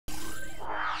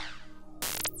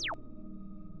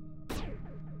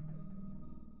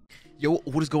Yo,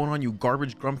 what is going on, you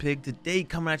garbage grumpig? Today,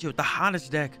 coming at you with the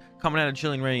hottest deck coming out of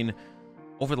Chilling Reign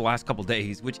over the last couple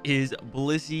days, which is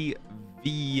Blissey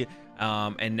V.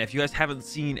 And if you guys haven't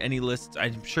seen any lists,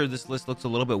 I'm sure this list looks a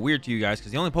little bit weird to you guys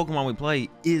because the only Pokemon we play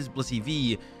is Blissey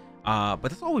V. But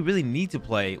that's all we really need to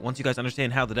play once you guys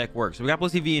understand how the deck works. So we got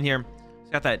Blissey V in here. It's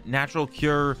got that natural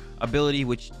cure ability,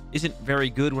 which isn't very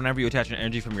good. Whenever you attach an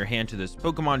energy from your hand to this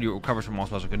Pokemon, you recover from all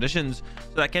special conditions.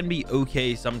 So that can be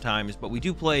okay sometimes, but we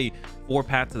do play 4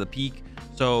 Paths to the Peak,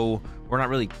 so we're not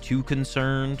really too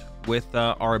concerned with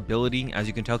our ability, as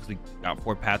you can tell, because we got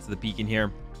 4 Paths to the Peak in here.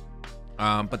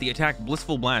 But the attack,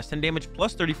 Blissful Blast, 10 damage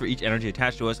plus 30 for each energy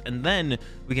attached to us, and then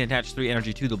we can attach 3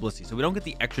 energy to the Blissey. So we don't get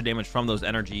the extra damage from those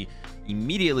energy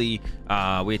immediately.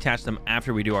 We attach them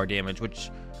after we do our damage, which,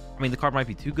 I mean, the card might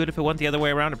be too good if it went the other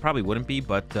way around. It probably wouldn't be,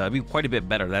 but it'd be quite a bit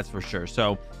better, that's for sure.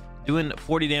 So doing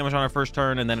 40 damage on our first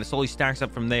turn, and then it slowly stacks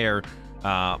up from there.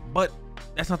 But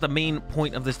that's not the main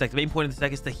point of this deck. The main point of this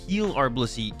deck is to heal our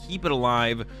Blissey, keep it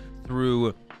alive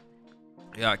through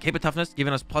Cape of Toughness,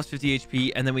 giving us plus 50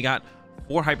 HP, and then we got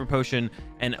 4 Hyper Potion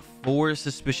and 4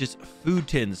 Suspicious Food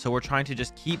Tins. So we're trying to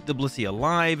just keep the Blissey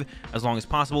alive as long as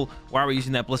possible while we're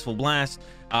using that Blissful Blast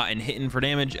and hitting for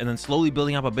damage, and then slowly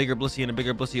building up a bigger Blissey and a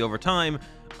bigger Blissey over time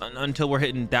until we're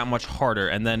hitting that much harder.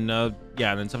 And then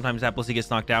yeah, and then sometimes that Blissey gets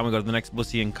knocked down, we go to the next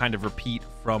Blissey and kind of repeat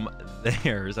from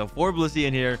there. So 4 Blissey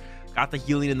in here, got the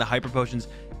healing and the Hyper Potions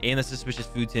and the Suspicious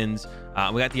Food Tins.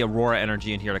 We got the Aurora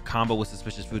energy in here to combo with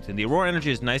Suspicious Food Tin. The Aurora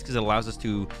energy is nice because it allows us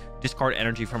to discard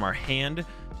energy from our hand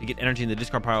to get energy in the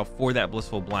discard pile for that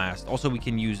Blissful Blast. Also, we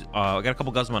can use, I got a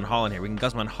couple Guzma and Hala in here. We can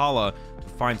Guzma and Hala to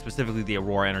find specifically the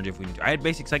Aurora energy if we need to. I had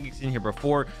basic Psychics in here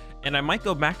before, and I might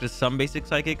go back to some basic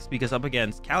Psychics because up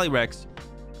against Calyrex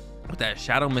with that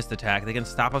Shadow Mist attack, they can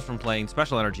stop us from playing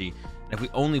Special Energy. And if we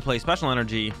only play Special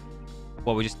Energy,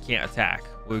 well, we just can't attack.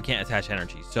 We can't attach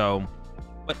energy. So,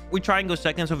 but we try and go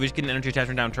second, so if we just get an energy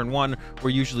attachment down turn 1, we're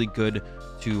usually good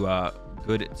to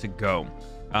go.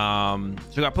 So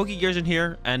we got Pokegears in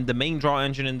here, and the main draw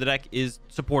engine in the deck is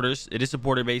supporters. It is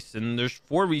supporter based, and there's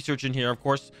 4 research in here, of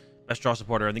course, best draw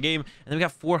supporter in the game, and then we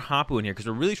got 4 Hapu in here because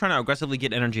we're really trying to aggressively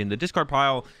get energy in the discard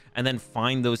pile and then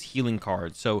find those healing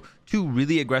cards. So 2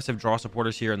 really aggressive draw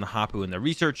supporters here in the Hapu and the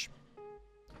research,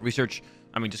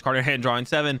 I mean, discard our hand, drawing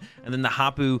 7, and then the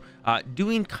Hapu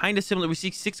doing kind of similar. We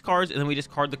see 6 cards, and then we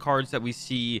discard the cards that we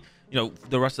see, you know,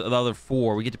 the rest of the other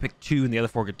 4. We get to pick 2, and the other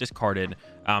 4 get discarded.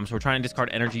 So we're trying to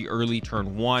discard energy early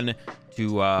turn 1 to,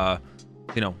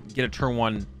 you know, get a turn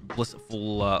 1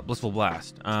 blissful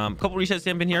blast. A couple reset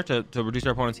stamp in here to reduce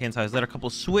our opponent's hand size. Let a couple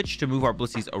switch to move our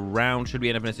Blisseys around. Should we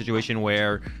end up in a situation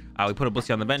where we put a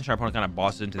Blissey on the bench, our opponent kind of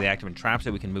bosses into the active and traps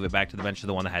it, we can move it back to the bench to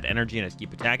the one that had energy and just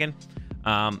keep attacking.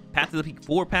 Path to the Peak,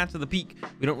 4 Paths to the Peak.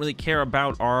 We don't really care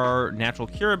about our natural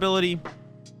cure ability,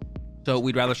 so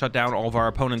we'd rather shut down all of our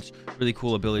opponent's really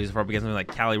cool abilities. If we're up against something like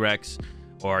Calyrex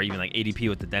or even like ADP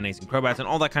with the Denays and Crobats and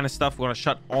all that kind of stuff, we want to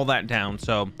shut all that down.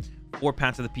 So 4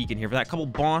 Paths to the Peak in here for that. Couple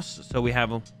boss, so we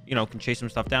have, you know, can chase some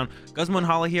stuff down. Guzma and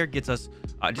Hala here gets us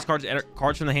discards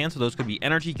cards from the hand, so those could be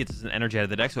energy, gets us an energy out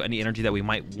of the deck. So any energy that we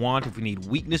might want if we need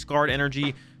weakness guard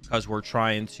energy, because we're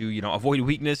trying to, you know, avoid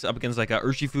weakness up against like a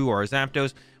Urshifu or a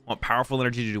Zapdos, want powerful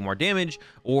energy to do more damage.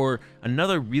 Or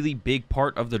another really big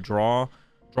part of the drawing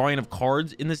of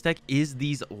cards in this deck is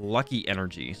these lucky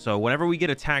energy. So whenever we get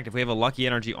attacked, if we have a lucky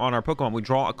energy on our Pokemon, we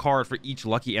draw a card for each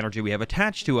lucky energy we have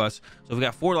attached to us. So if we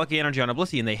got 4 lucky energy on a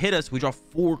Blissey and they hit us, we draw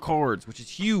 4 cards, which is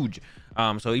huge.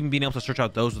 So even being able to search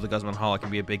out those with the Guzma and Hala can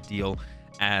be a big deal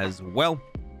as well.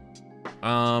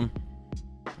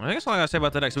 I guess all I gotta say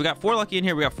about the deck. So we got 4 lucky in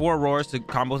here. We got 4 Auroras to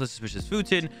combo with the Suspicious Food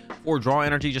Tin, 4 draw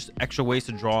energy, just extra ways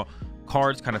to draw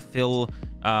cards, kind of fill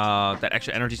that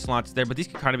extra energy slots there. But these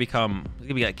could kind of become, this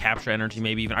could be like capture energy,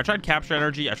 maybe even. I tried capture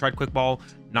energy, I tried quick ball.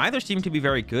 Neither seemed to be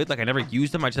very good. Like, I never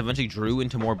used them. I just eventually drew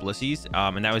into more Blisseys,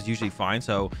 and that was usually fine.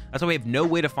 So that's why we have no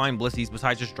way to find Blisseys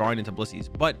besides just drawing into Blisseys.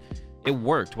 But it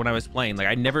worked when I was playing. Like,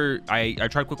 I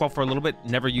tried quick ball for a little bit,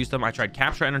 never used them. I tried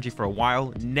capture energy for a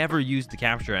while, never used the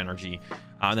capture energy.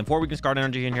 And then 4 weakness guard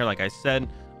energy in here, like I said,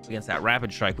 against that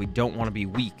rapid strike, we don't want to be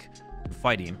weak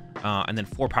fighting. And then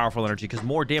 4 powerful energy, because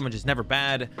more damage is never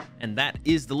bad. And that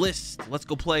is the list. Let's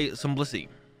go play some Blissey.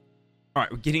 All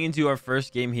right, we're getting into our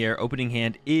first game here. Opening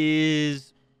hand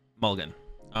is Mulligan.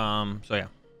 So yeah,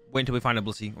 wait until we find a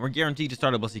Blissey. We're guaranteed to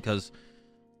start a Blissey because,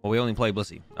 well, we only play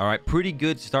Blissey. All right, pretty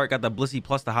good start. Got the Blissey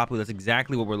plus the Hapu. That's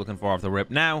exactly what we're looking for off the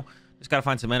rip. Now, just got to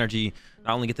find some energy.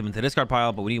 Not only get them into the discard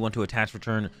pile, but we need one to attach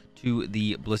return to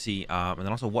the Blissey. And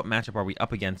then also, what matchup are we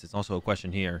up against? It's also a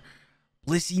question here.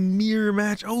 Blissey mirror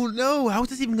match. Oh no, how is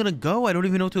this even gonna go? I don't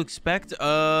even know what to expect.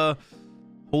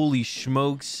 Holy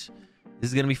smokes. This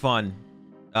is gonna be fun.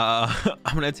 I'm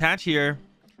gonna attach here.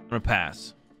 I'm gonna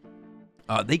pass.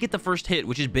 They get the first hit,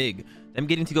 which is big. Them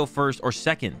getting to go first, or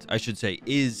second, I should say,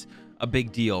 is a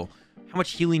big deal. How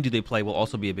much healing do they play will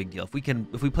also be a big deal.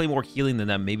 If we play more healing than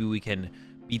them, maybe we can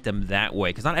beat them that way.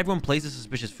 Because not everyone plays the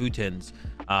suspicious food tins.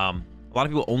 A lot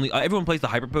of people everyone plays the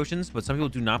hyper potions, but some people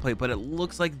do not play it. But it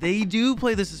looks like they do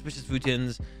play the suspicious food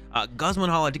tins. Guzman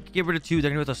Hala, to get rid of 2,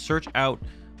 they're gonna have to search out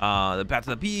the Bat to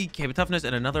the Peak, Cave of Toughness,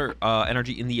 and another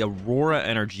energy in the Aurora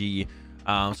energy.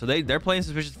 So they're playing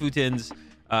suspicious food tins.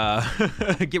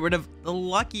 Get rid of the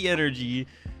lucky energy.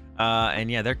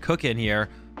 And yeah, they're cooking here.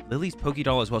 Lily's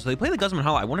Pokédoll as well. So they play the Guzman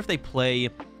Hala. I wonder if they play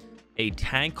a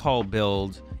tag call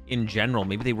build in general.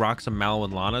 Maybe they rock some Mallow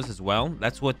and Lanas as well.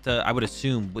 That's what I would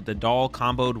assume, with the doll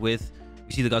comboed with,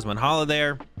 you see the Guzman Hala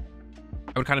there.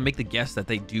 I would kind of make the guess that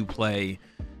they do play.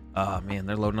 Man,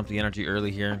 they're loading up the energy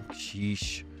early here.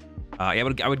 Sheesh. Yeah,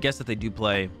 I would guess that they do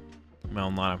play Mallow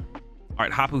and Lana. All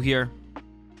right, Hapu here.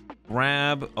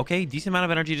 Grab. Okay, decent amount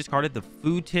of energy discarded. The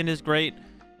food tin is great.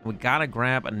 We gotta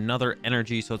grab another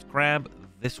energy, so let's grab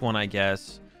this one, I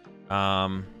guess.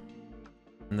 And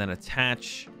then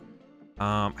attach.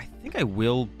 I think I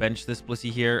will bench this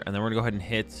Blissey here, and then we're gonna go ahead and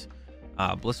hit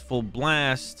Blissful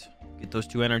Blast. Get those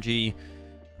 2 energy.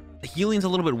 The healing's a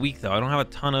little bit weak though. I don't have a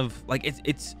ton of, like,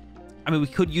 it's I mean, we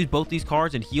could use both these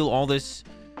cards and heal all this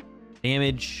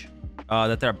damage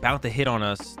that they're about to hit on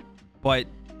us, but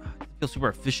I feel super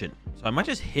efficient. So I might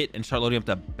just hit and start loading up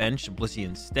the bench Blissey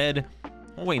instead.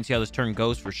 We'll wait and see how this turn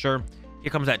goes for sure. Here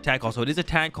comes that tag call. So it is a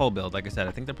tag call build. Like I said,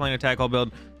 I think they're playing a tag call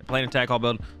build. They're playing a tag call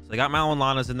build. So they got Mallow and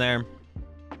Lana's in there.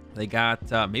 They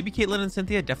got maybe Caitlyn and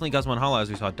Cynthia. Definitely Guzman Hala, as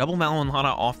we saw. Double Mallow and Lana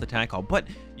off the tag call. But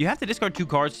you have to discard 2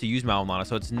 cards to use Mallow and Lana.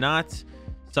 So it's not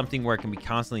something where it can be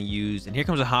constantly used. And here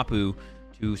comes a Hapu.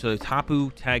 So it's Hapu,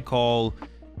 tag call,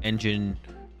 engine,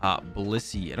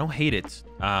 Blissey. I don't hate it.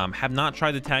 Have not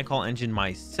tried the tag call engine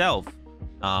myself.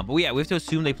 But yeah, we have to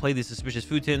assume they play the suspicious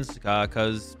food tins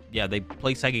because yeah, they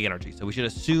play psychic energy. So we should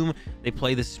assume they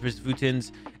play the suspicious food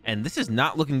tins, and this is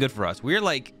not looking good for us. We're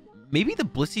like, maybe the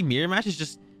Blissey mirror match is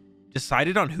just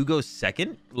decided on who goes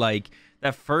second. Like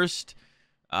that first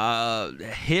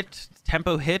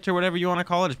tempo hit or whatever you want to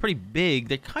call it is pretty big.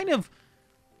 They kind of,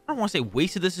 I don't want to say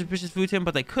wasted the suspicious food tin,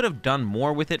 but they could have done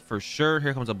more with it for sure.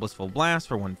 Here comes a Blissful Blast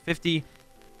for 150,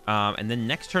 and then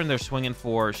next turn they're swinging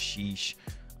for sheesh.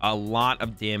 A lot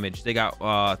of damage. They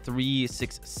got 3,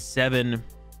 6, 7.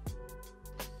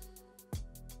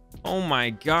 Oh my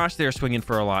gosh, they're swinging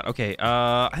for a lot. Okay,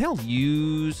 I think I'll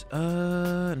use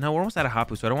no, we're almost out of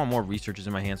Hapu, so I don't want more researchers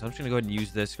in my hand, so I'm just gonna go ahead and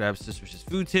use this. Grab suspicious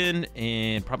food tin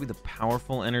and probably the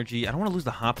powerful energy. I don't want to lose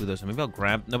the Hapu though, so maybe I'll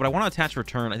grab, no, but I want to attach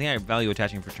return. I think I value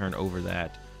attaching return over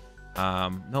that.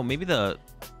 No, maybe the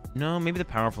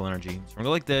powerful energy. So we're gonna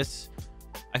go like this.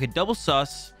 I could double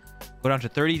sus, go down to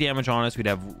 30 damage on us. We'd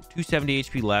have 270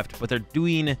 HP left, but they're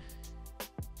doing,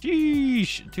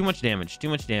 sheesh, too much damage.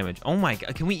 Oh my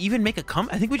god, can we even make a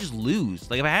comeback? I think we just lose.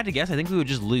 Like if I had to guess, I think we would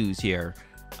just lose here.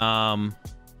 Oh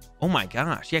my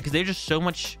gosh, yeah, because they're just so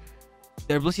much,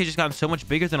 their Blissey has just gotten so much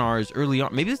bigger than ours early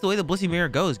on. Maybe it's the way the Blissey mirror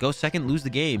goes. Go second, lose the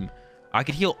game. I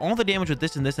could heal all the damage with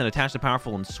this and this and attach the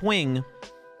powerful and swing.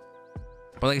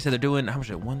 But like I said, they're doing, how much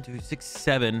is it? 1, 2, 6,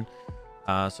 7.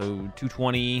 So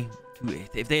 220.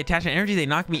 If they attach an energy, they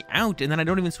knock me out, and then I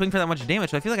don't even swing for that much damage.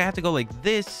 So I feel like I have to go like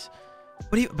this.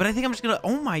 But I think I'm just gonna,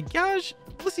 oh my gosh,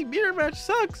 Blissey mirror match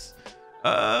sucks.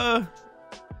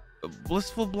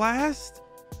 Blissful Blast.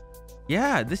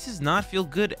 Yeah, this does not feel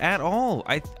good at all.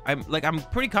 I'm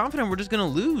pretty confident we're just gonna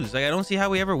lose. Like I don't see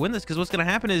how we ever win this, because what's gonna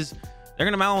happen is they're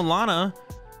gonna Mallow and Lana.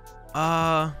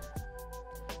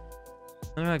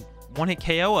 They're gonna one-hit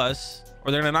KO us,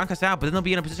 or they're gonna knock us out. But then they'll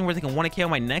be in a position where they can one-hit KO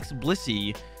my next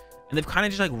Blissey. And they've kind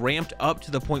of just like ramped up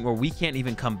to the point where we can't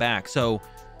even come back. So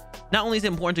not only is it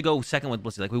important to go second with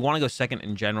Blissey, like we want to go second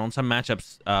in general in some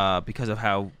matchups because of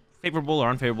how favorable or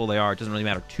unfavorable they are. It doesn't really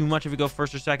matter too much if we go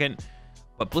first or second.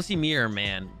 But Blissey mirror,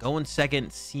 man, going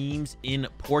second seems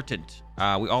important.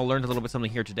 We all learned a little bit something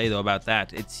here today though about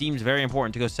that. It seems very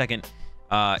important to go second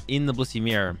in the Blissey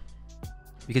mirror,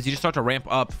 because you just start to ramp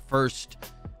up first.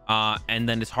 And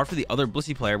then it's hard for the other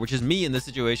Blissey player, which is me in this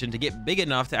situation, to get big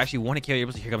enough to actually want to kill your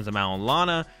Blissey. Here comes the Mallow and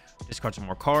Lana. Discard some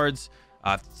more cards.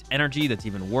 It's energy, that's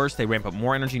even worse. They ramp up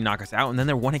more energy, knock us out, and then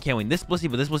they're one-hit KOing this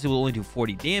Blissey, but this Blissey will only do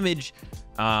 40 damage.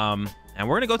 And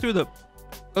we're gonna go through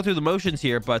the motions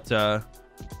here, but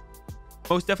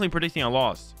most definitely predicting a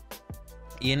loss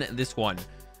in this one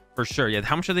for sure. Yeah,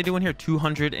 how much are they doing here?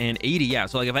 280. Yeah,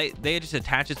 so like if they had just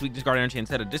attached this weak discard energy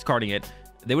instead of discarding it,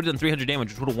 they would have done 300 damage,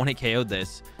 which would have one-hit KO'd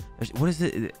this. What is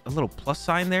it? A little plus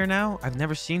sign there now? I've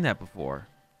never seen that before.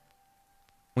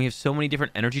 We have so many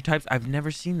different energy types. I've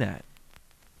never seen that.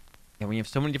 Yeah, we have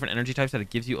so many different energy types that it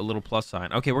gives you a little plus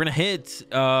sign. Okay, we're gonna hit.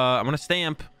 I'm gonna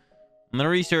stamp. I'm gonna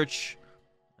research,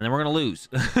 and then we're gonna lose.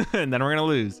 And then we're gonna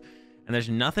lose. And there's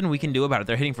nothing we can do about it.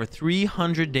 They're hitting for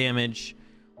 300 damage.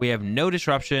 We have no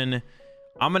disruption.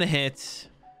 I'm gonna hit.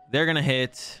 They're gonna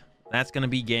hit. That's gonna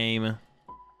be game.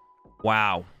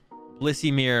 Wow.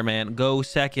 Blissey Mirror, man. Go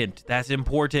second. That's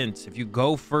important. If you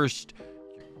go first,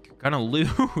 you're gonna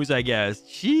lose, I guess.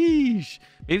 Sheesh.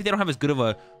 Maybe they don't have as good of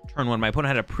a turn one. My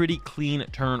opponent had a pretty clean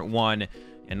turn one.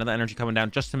 Another energy coming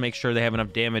down just to make sure they have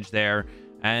enough damage there.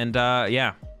 And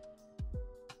yeah.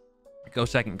 Go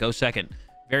second. Go second.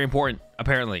 Very important,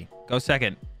 apparently. Go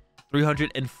second.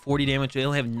 340 damage. They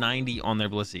only have 90 on their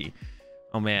Blissey.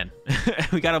 Oh, man.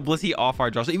 We got a Blissey off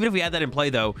our draw. So even if we had that in play,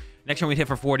 though, next time we'd hit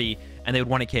for 40, and they would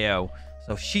want a KO.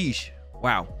 So, sheesh.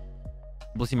 Wow.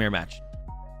 Blissey Mirror match.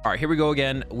 All right, here we go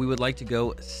again. We would like to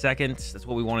go second. That's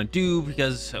what we want to do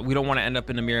because we don't want to end up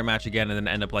in a mirror match again and then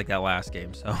end up like that last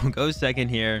game. So, go second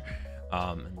here.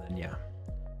 And then, yeah.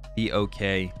 Be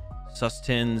okay.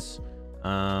 Sustins.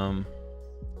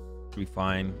 Be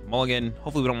fine. Mulligan.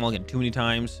 Hopefully, we don't mulligan too many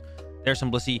times. There's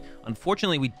some Blissey.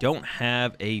 Unfortunately, we don't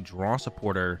have a draw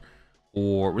supporter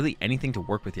or really anything to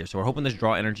work with here. So we're hoping this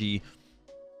draw energy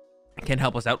can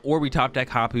help us out. Or we top deck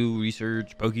Hapu,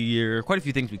 Research, Pokegear. Quite a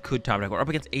few things we could top deck. We're up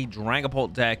against a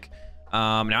Dragapult deck.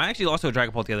 Now, I actually lost to a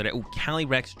Dragapult the other day. Ooh,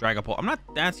 Calyrex, Dragapult. I'm not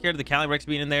that scared of the Calyrex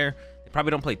being in there. They probably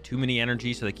don't play too many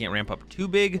energy, so they can't ramp up too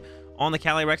big on the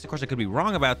Calyrex. Of course, I could be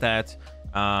wrong about that.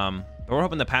 But we're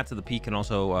hoping the Paths of the Peak can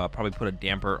also probably put a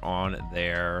damper on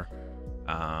their...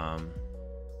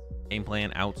 game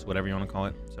plan, outs, whatever you want to call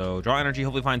it. So draw energy,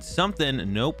 hopefully find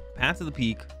something. Nope. Paths of the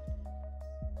Peak,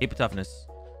 Cape of Toughness,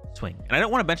 swing. And I don't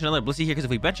want to bench another Blissey here because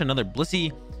if we bench another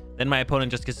Blissey, then my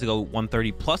opponent just gets to go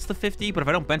 130 plus the 50. But if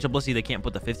I don't bench a Blissey, they can't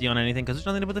put the 50 on anything because there's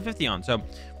nothing to put the 50 on. So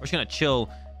we're just gonna chill,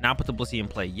 not put the Blissey in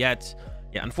play yet.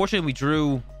 Yeah, unfortunately we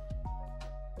drew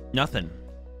nothing.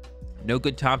 No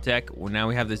good top deck. Well, now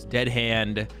we have this dead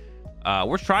hand.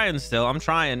 We're trying still. I'm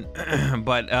trying,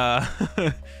 but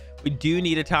we do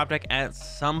need a top deck at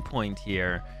some point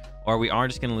here, or we are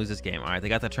just going to lose this game. All right, they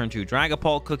got that turn 2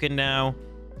 Dragapult cooking now.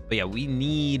 But yeah, we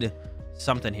need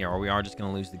something here, or we are just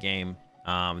going to lose the game.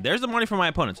 There's the money for my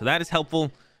opponent, so that is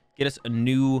helpful. Get us a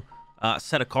new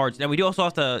set of cards. Now, we do also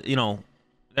have to, you know,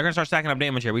 they're going to start stacking up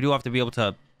damage here. We do have to be able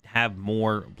to have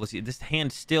more Blissey. This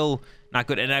hand's still not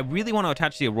good, and I really want to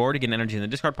attach the Aurora to get energy in the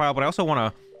discard pile, but I also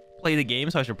want to play the game,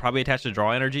 so I should probably attach the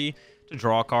draw energy to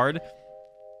draw a card.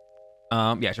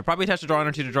 Yeah, I should probably attach the draw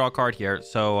energy to draw a card here,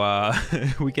 so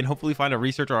we can hopefully find a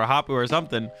Research or a Hapu or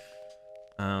something,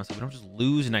 so we don't just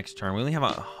lose next turn. We only have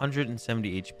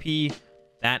 170 HP.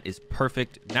 That is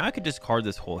perfect. Now I could discard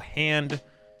this whole hand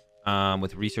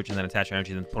with Research and then attach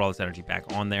energy, then put all this energy back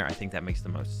on there. I think that makes the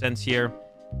most sense here.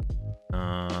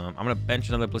 I'm gonna bench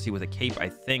another Blissey with a cape, I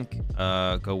think.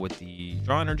 Go with the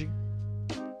draw energy.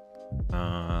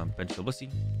 Bench the Blissey,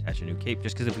 attach a new cape,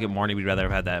 just because if we get Marnie, we'd rather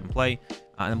have had that in play.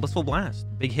 And then Blissful Blast,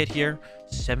 big hit here,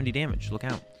 70 damage, look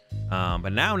out.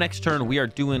 But now next turn we are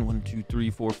doing 1 2 3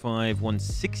 4 5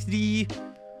 160,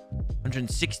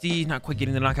 160, not quite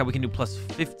getting the knockout. We can do plus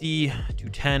 50 to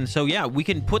 10. So yeah, we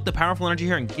can put the powerful energy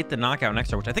here and get the knockout next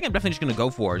turn, which I think I'm definitely just gonna go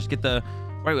for. Just get the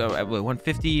right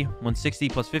 150, 160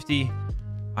 plus 50.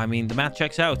 I mean, the math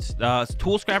checks out.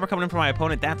 Tool Scrapper coming in for my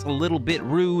opponent. That's a little bit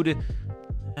rude.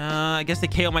 I guess they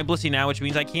KO my Blissey now, which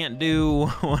means I can't do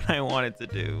what I wanted to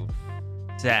do.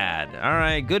 Sad. All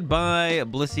right, goodbye,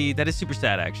 Blissey. That is super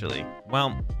sad, actually.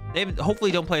 Well, they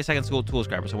hopefully don't play a second school Tool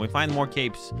Scrapper, so when we find more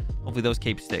capes, hopefully those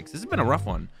capes sticks. This has been a rough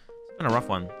one. It's been a rough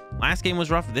one. Last game was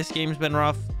rough. This game's been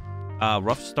rough.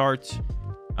 Rough start.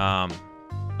 Not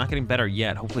getting better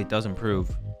yet. Hopefully it does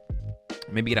improve.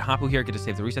 Maybe get a Hapu here. Get to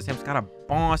save the reset stamps. Got a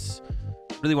boss.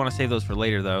 Really want to save those for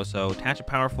later, though. So attach a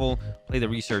powerful. Play the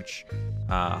Research.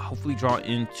 Hopefully draw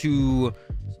into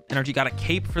energy. Got a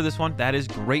cape for this one. That is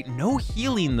great. No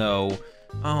healing, though.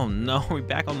 Oh, no. We're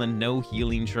back on the no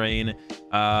healing train.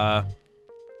 Aurora,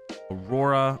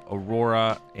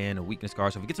 and a Weakness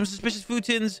Guard. So if we get some Suspicious Food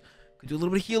Tins, could do a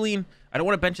little bit of healing. I don't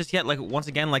want to bench this yet. Like, once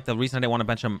again, like the reason I didn't want to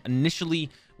bench them initially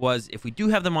was if we do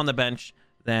have them on the bench,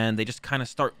 then they just kind of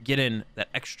start getting that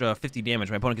extra 50 damage.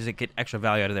 My opponent can get extra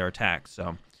value out of their attacks.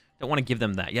 So don't want to give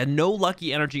them that. Yeah, no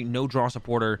lucky energy, no draw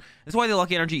supporter. That's why the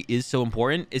lucky energy is so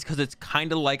important, is because it's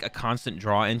kind of like a constant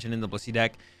draw engine in the Blissey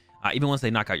deck. Even once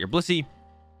they knock out your Blissey,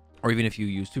 or even if you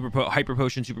use Hyper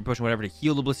Potion, Super Potion, whatever to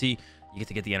heal the Blissey, you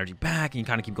get the energy back, and you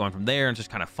kind of keep going from there, and it's just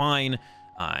kind of fine.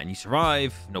 And you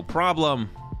survive, no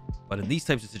problem. But in these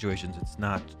types of situations, it's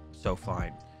not so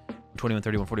fine. 120,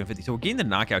 130, 140, 150. So we're getting the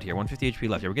knockout here. 150 HP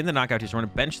left here. We're getting the knockout here. So we're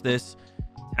going to bench this.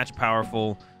 Attach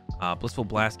powerful. Blissful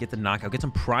Blast. Get the knockout. Get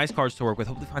some prize cards to work with.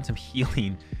 Hopefully find some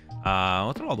healing.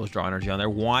 Let's put all those draw energy on there.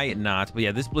 Why not? But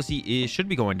yeah, this Blissey should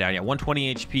be going down. Yeah,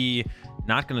 120 HP.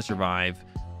 Not going to survive.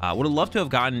 Would have loved to have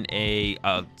gotten a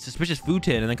suspicious food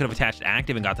tin and then could have attached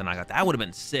active and got the knockout. That would have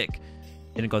been sick.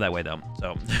 Didn't go that way though,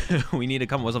 so we need to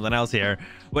come up with something else here.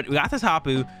 But we got this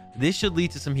Hapu. This should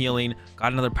lead to some healing.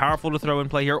 Got another powerful to throw in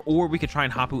play here, or we could try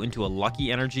and Hapu into a lucky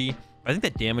energy. I think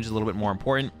that damage is a little bit more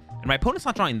important, and my opponent's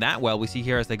not drawing that well. We see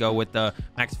here as they go with the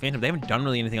Max Phantom, they haven't done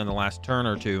really anything on the last turn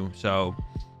or two, so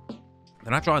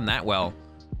they're not drawing that well.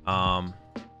 And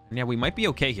yeah, we might be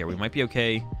okay here. We might be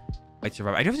okay. Might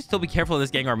survive. I do have to still be careful of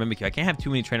this Gengar Mimikyu. I can't have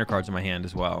too many trainer cards in my hand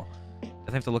as well.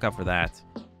 I have to look out for that.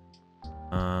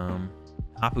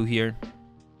 Hapu here.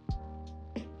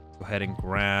 Go ahead and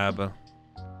grab. If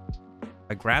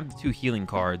I grab the 2 healing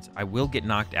cards, I will get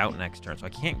knocked out next turn. So I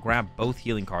can't grab both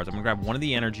healing cards. I'm gonna grab one of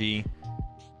the energy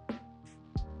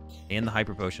and the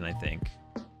hyper potion, I think.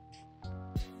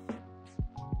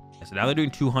 Yeah, so now they're doing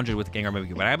 200 with the Gengar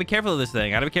Mimikyu, but I gotta be careful of this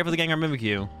thing. I gotta be careful of the Gengar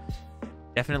Mimikyu.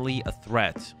 Definitely a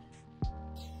threat,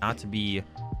 not to be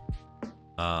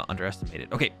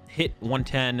underestimated. Okay, hit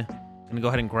 110. Gonna go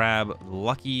ahead and grab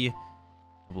Lucky.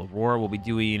 Aurora. We'll be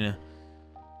doing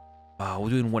we're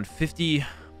doing 150,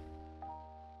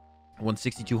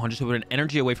 160, 200. So we're an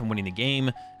energy away from winning the game,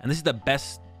 and this is the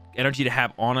best energy to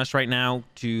have on us right now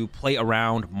to play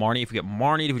around Marnie. If we get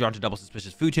Marnie, if we draw into double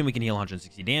suspicious food tomb, we can heal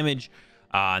 160 damage,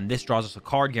 and this draws us a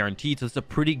card guaranteed. So it's a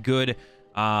pretty good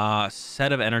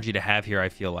set of energy to have here. I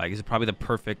feel like this is probably the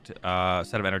perfect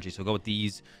set of energy. So we'll go with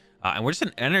these, and we're just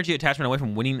an energy attachment away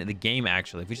from winning the game.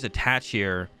 Actually, if we just attach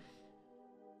here,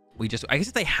 I guess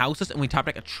if they house us and we top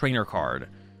deck a trainer card,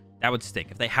 that would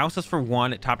stink. If they house us for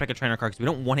 1, top deck a trainer card, because we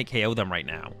don't 1-hit KO them right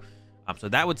now. So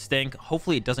that would stink.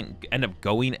 Hopefully it doesn't end up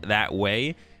going that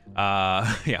way.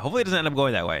 Yeah, hopefully it doesn't end up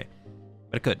going that way.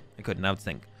 But it could. It could. And that would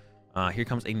stink. Here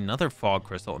comes another Fog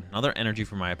Crystal. Another energy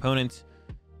for my opponent.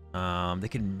 They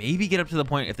could maybe get up to the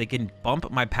point, if they can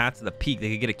bump my path to the peak,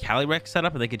 they could get a Calyrex set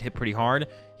up and they could hit pretty hard.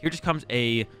 Here just comes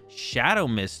a Shadow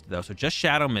Mist, though. So just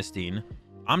Shadow Misting.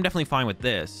 I'm definitely fine with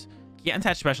this. Can't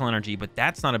attach special energy, but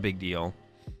that's not a big deal.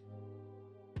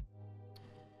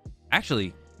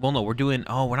 Actually, well, no, we're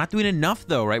not doing enough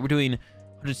though, right? We're doing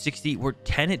 160. We're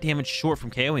 10 hit damage short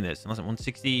from KOing this. Unless at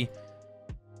 160, yeah,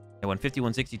 150,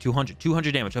 160,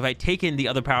 200 damage. So if I had taken the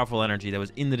other powerful energy that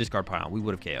was in the discard pile, we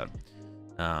would have KO'd.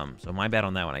 So my bad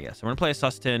on that one, I guess. So we're gonna play a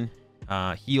Sustain,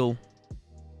 heal,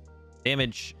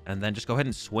 damage, and then just go ahead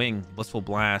and swing Blissful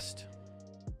Blast.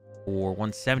 For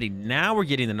 170. Now we're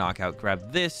getting the knockout.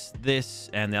 Grab this,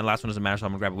 and the last one doesn't matter, so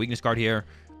I'm gonna grab a weakness card here.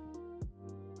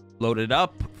 Load it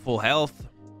up, full health.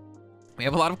 We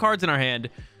have a lot of cards in our hand,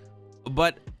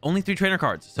 but only 3 trainer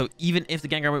cards. So even if the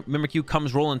Gengar Mimikyu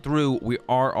comes rolling through, we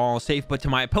are all safe. But to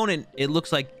my opponent, it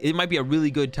looks like it might be a really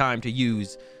good time to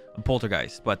use a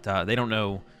Poltergeist, but they don't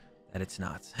know that it's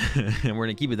not. And we're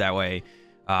gonna keep it that way.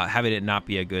 Having it not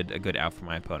be a good out for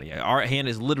my opponent. Yeah, our hand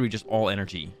is literally just all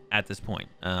energy at this point.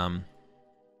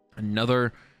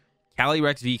 Another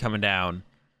Calyrex V coming down.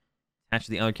 Attach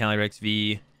to the other Calyrex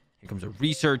V. Here comes a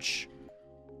Research.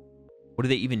 What do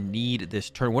they even need this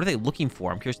turn? What are they looking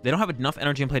for? I'm curious. They don't have enough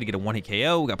energy in play to get a 1-hit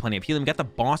KO. We got plenty of healing. We got the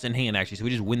boss in hand, actually, so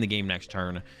we just win the game next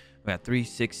turn. We got 3,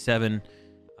 6, 7.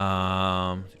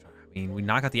 I mean, we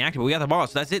knock out the active, but we got the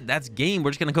boss. So that's it. That's game.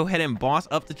 We're just going to go ahead and boss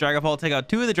up the Dragapult, take out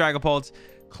 2 of the Dragapults,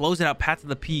 close it out, path to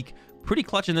the peak. Pretty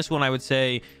clutch in this one, I would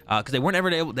say, because they weren't ever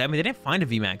able to, I mean, they didn't find a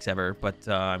VMAX ever, but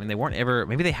I mean, they weren't ever,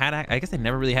 maybe they had, I guess they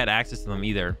never really had access to them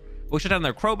either. We'll shut down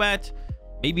their Crobat,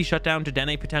 maybe shut down to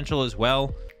Dene potential as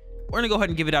well. We're going to go ahead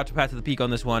and give it out to path to the peak on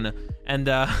this one, and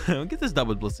get this dub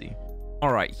with Blissey.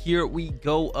 All right, here we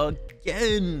go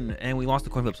again, and we lost the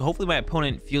coin flip. So hopefully my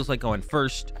opponent feels like going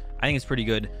first. I think it's pretty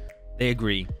good. They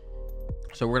agree.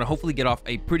 So we're going to hopefully get off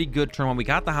a pretty good turn one. We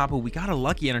got the Hapu. We got a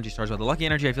Lucky Energy Star as well. The Lucky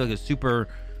Energy, I feel like, is super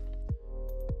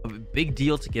a big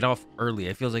deal to get off early.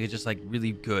 It feels like it's just like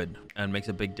really good and makes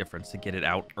a big difference to get it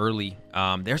out early.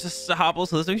 There's a Sobble,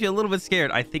 so this makes me a little bit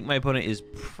scared. I think my opponent is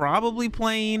probably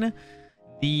playing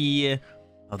the...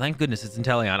 Oh, thank goodness it's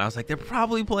Inteleon. I was like, they're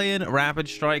probably playing Rapid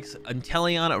Strikes.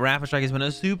 Inteleon Rapid Strike has been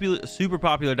a super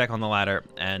popular deck on the ladder,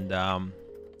 and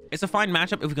it's a fine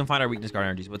matchup if we can find our weakness guard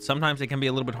energies, but sometimes it can be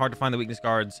a little bit hard to find the weakness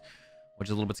guards, which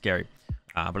is a little bit scary.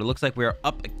 But it looks like we're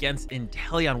up against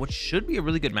Inteleon, which should be a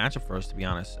really good matchup for us, to be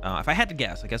honest. If I had to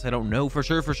guess, I guess I don't know for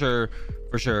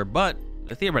sure, but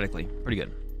theoretically, pretty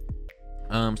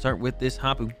good. Start with this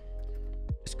Hapu.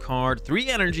 This card, 3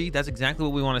 energy. That's exactly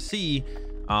what we want to see.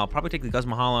 I'll probably take the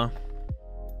Guzmahala.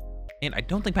 And I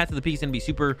don't think Path to the Peak is going to be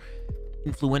super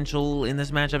influential in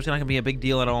this matchup. It's not going to be a big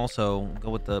deal at all. So we'll go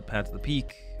with the Path to the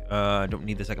Peak. I don't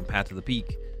need the second Path to the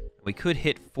Peak. We could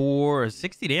hit for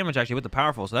 60 damage actually with the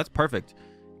powerful. So that's perfect.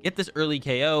 Get this early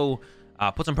KO.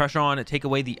 Put some pressure on, take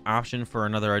away the option for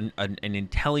an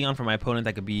Inteleon for my opponent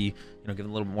that could be, you know, give a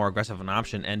little more aggressive of an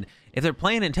option. And if they're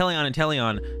playing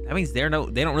Inteleon, that means they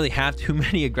don't really have too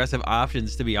many aggressive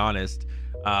options, to be honest,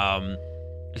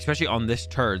 especially on this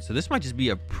turn. So this might just be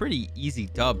a pretty easy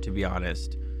dub, to be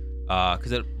honest,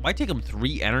 because it might take them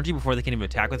 3 energy before they can even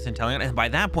attack with this Inteleon. And by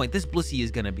that point, this Blissey is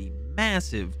going to be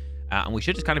massive, and we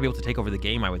should just kind of be able to take over the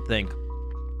game, I would think.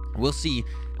 We'll see,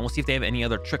 and we'll see if they have any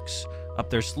other tricks up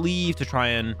their sleeve to try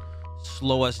and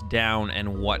slow us down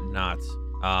and whatnot.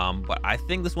 But I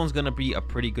think this one's gonna be a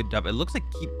pretty good dub. It looks like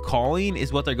Keep Calling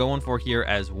is what they're going for here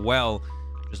as well,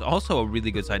 which is also a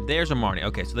really good side. There's a Marnie.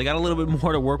 Okay, so they got a little bit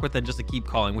more to work with than just a Keep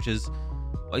Calling, which is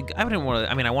like, I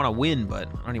want to win, but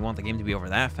I don't even want the game to be over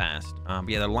that fast. But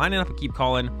yeah, they're lining up a Keep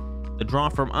Calling. The draw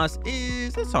from us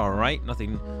is, it's all right,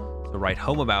 nothing to write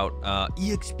home about.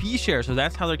 EXP share, so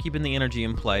that's how they're keeping the energy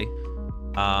in play.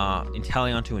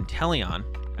 Inteleon to Inteleon,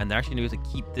 and they're actually going to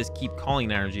keep this Keep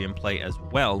Calling energy in play as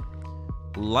well.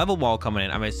 Level Ball coming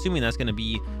in. I'm assuming that's going to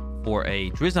be for a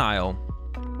Drizzile.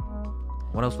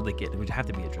 What else would they get? It would have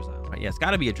to be a Drizzile, right? Yeah, it's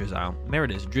got to be a Drizzile. There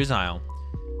it is, Drizzile.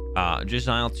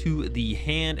 Drizzile to the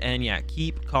hand, and yeah,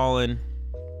 Keep Calling.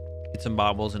 Get some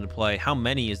bobbles into play. How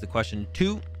many is the question?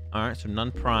 2. All right, so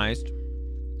none prized.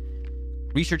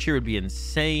 Research here would be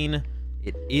insane.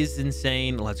 It is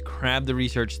insane. Let's grab the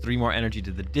research. 3 more energy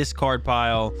to the discard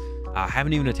pile.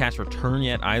 Haven't even attached return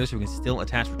yet either, so we can still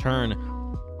attach return.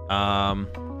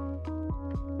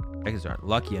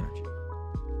 Lucky energy.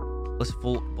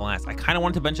 Blissful Blast. I kind of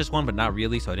wanted to bench this one, but not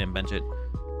really, so I didn't bench it.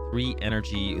 3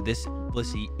 energy. This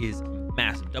Blissey is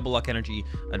massive. Double luck energy,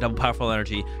 a double powerful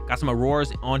energy. Got some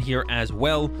Auroras on here as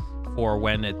well for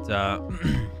when it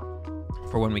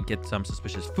for when we get some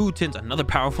suspicious food tints. Another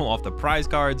powerful off the prize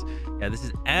cards. Yeah, this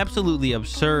is absolutely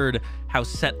absurd how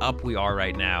set up we are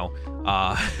right now.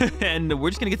 And we're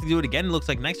just gonna get to do it again. It looks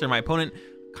like next turn my opponent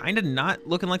kind of not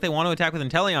looking like they want to attack with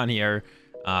Inteleon here.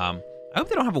 I hope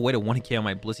they don't have a way to 1-hit KO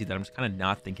my Blissey that I'm just kind of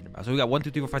not thinking about. So we got 1,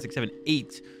 2, 3, 4, 5, 6, 7,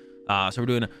 8. So we're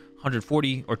doing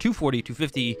 140 or 240,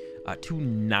 250,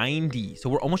 290. So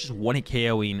we're almost just 1-hit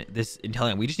KOing this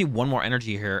Inteleon. We just need 1 more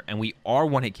energy here, and we are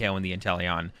 1-hit KOing the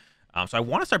Inteleon. So I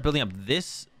want to start building up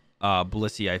this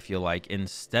Blissey, I feel like,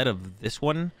 instead of this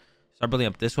one. Start building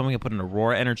up this one. We can put an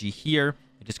Aurora energy here,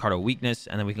 discard a weakness,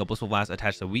 and then we can go Blissful Blast,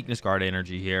 attach the weakness guard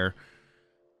energy here.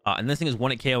 And this thing is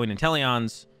 1-hit KOing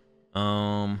Inteleons.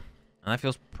 And that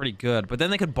feels pretty good. But then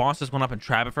they could boss this one up and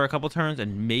trap it for a couple turns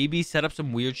and maybe set up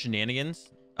some weird shenanigans.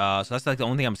 So that's like the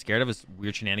only thing I'm scared of is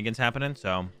weird shenanigans happening.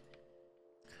 So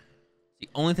the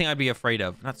only thing I'd be afraid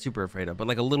of, not super afraid of, but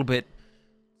like a little bit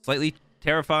slightly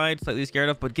terrified, slightly scared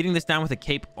of. But getting this down with a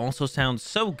cape also sounds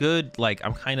so good. Like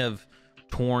I'm kind of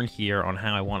torn here on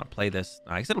how I want to play this.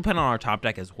 I guess it'll depend on our top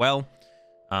deck as well.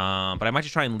 But I might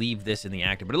just try and leave this in the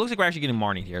active. But it looks like we're actually getting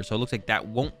Marnie here. So it looks like that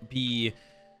won't be...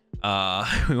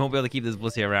 we won't be able to keep this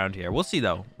Blissey around here. We'll see,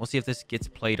 though. We'll see if this gets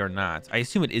played or not. I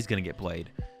assume it is going to get played.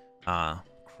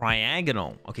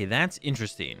 Cryagonal. Okay, that's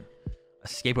interesting.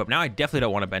 Escape Rope. Now I definitely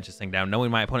don't want to bench this thing down,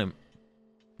 knowing my opponent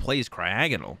plays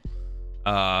Cryagonal.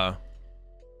 I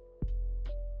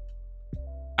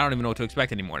don't even know what to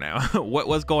expect anymore now.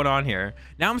 What's going on here?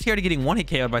 Now I'm scared of getting 1-hit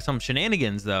KO'd by some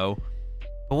shenanigans, though.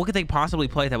 But what could they possibly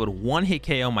play that would 1-hit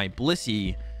KO my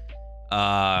Blissey?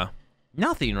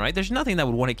 Nothing, right? There's nothing that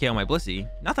would 1-hit KO my Blissey.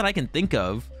 Not that I can think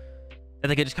of. That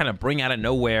they could just kind of bring out of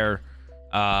nowhere.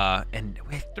 And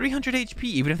with 300 HP,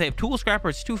 even if they have Tool Scrapper,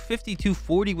 it's 250,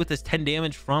 240 with this 10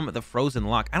 damage from the Frozen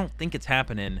Lock. I don't think it's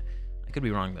happening. I could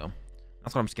be wrong, though.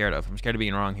 That's what I'm scared of. I'm scared of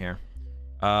being wrong here.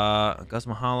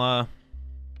 Guzmahala. I'm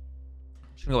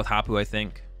just gonna go with Hapu, I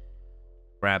think.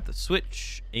 Grab the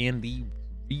Switch and the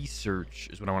Research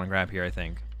is what I want to grab here, I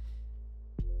think.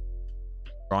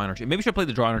 Draw energy. Maybe I should play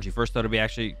the draw energy first, though, to be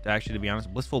actually to be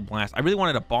honest. Blissful Blast. I really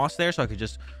wanted a boss there so I could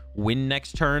just win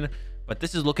next turn, but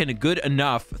this is looking good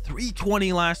enough.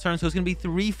 320 last turn, so it's gonna be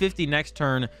 350 next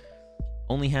turn.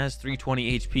 Only has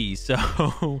 320 HP,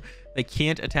 so they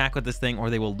can't attack with this thing or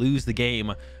they will lose the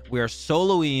game. We are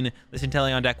soloing this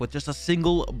Inteleon deck with just a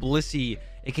single Blissey.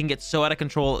 It can get so out of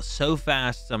control so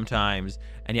fast sometimes,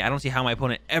 and yeah, I don't see how my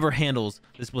opponent ever handles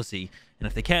this Blissey. And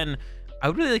if they can, I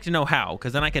would really like to know how,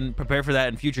 because then I can prepare for that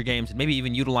in future games and maybe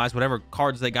even utilize whatever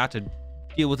cards they got to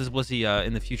deal with this Blissey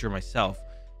in the future myself.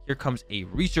 Here comes a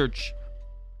Research.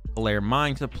 Glare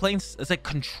Mine. So playing, it's like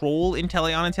control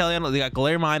Inteleon. They got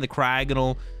Glare Mine, the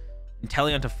Cryagonal,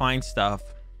 Inteleon to find stuff.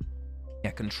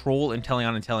 Yeah, control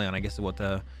Inteleon, I guess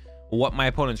is what my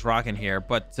opponent's rocking here,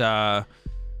 but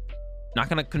not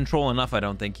gonna control enough, I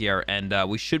don't think, here, and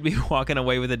we should be walking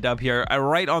away with a dub here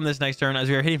right on this next turn, as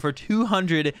we are hitting for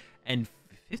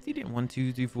 250. 1,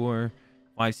 2, 3, 4,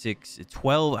 5, 6,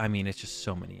 12. I mean, it's just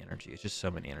so many energy. It's just so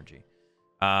many energy.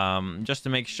 Just to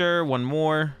make sure, one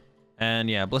more, and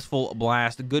yeah, Blissful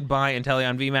Blast. Goodbye,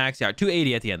 Inteleon VMAX. Yeah,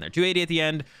 280 at the end there. 280 at the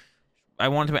end. I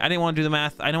didn't want to do the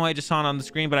math. I know I just saw it on the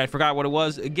screen, but I forgot what it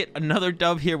was. Get another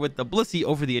dub here with the Blissey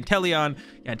over the Inteleon.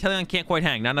 Yeah, Inteleon can't quite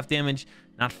hang. Not enough damage.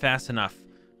 Not fast enough.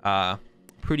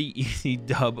 Pretty easy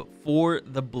dub for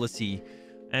the Blissey.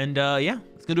 And yeah,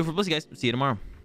 that's gonna do it for Blissey, guys. See you tomorrow.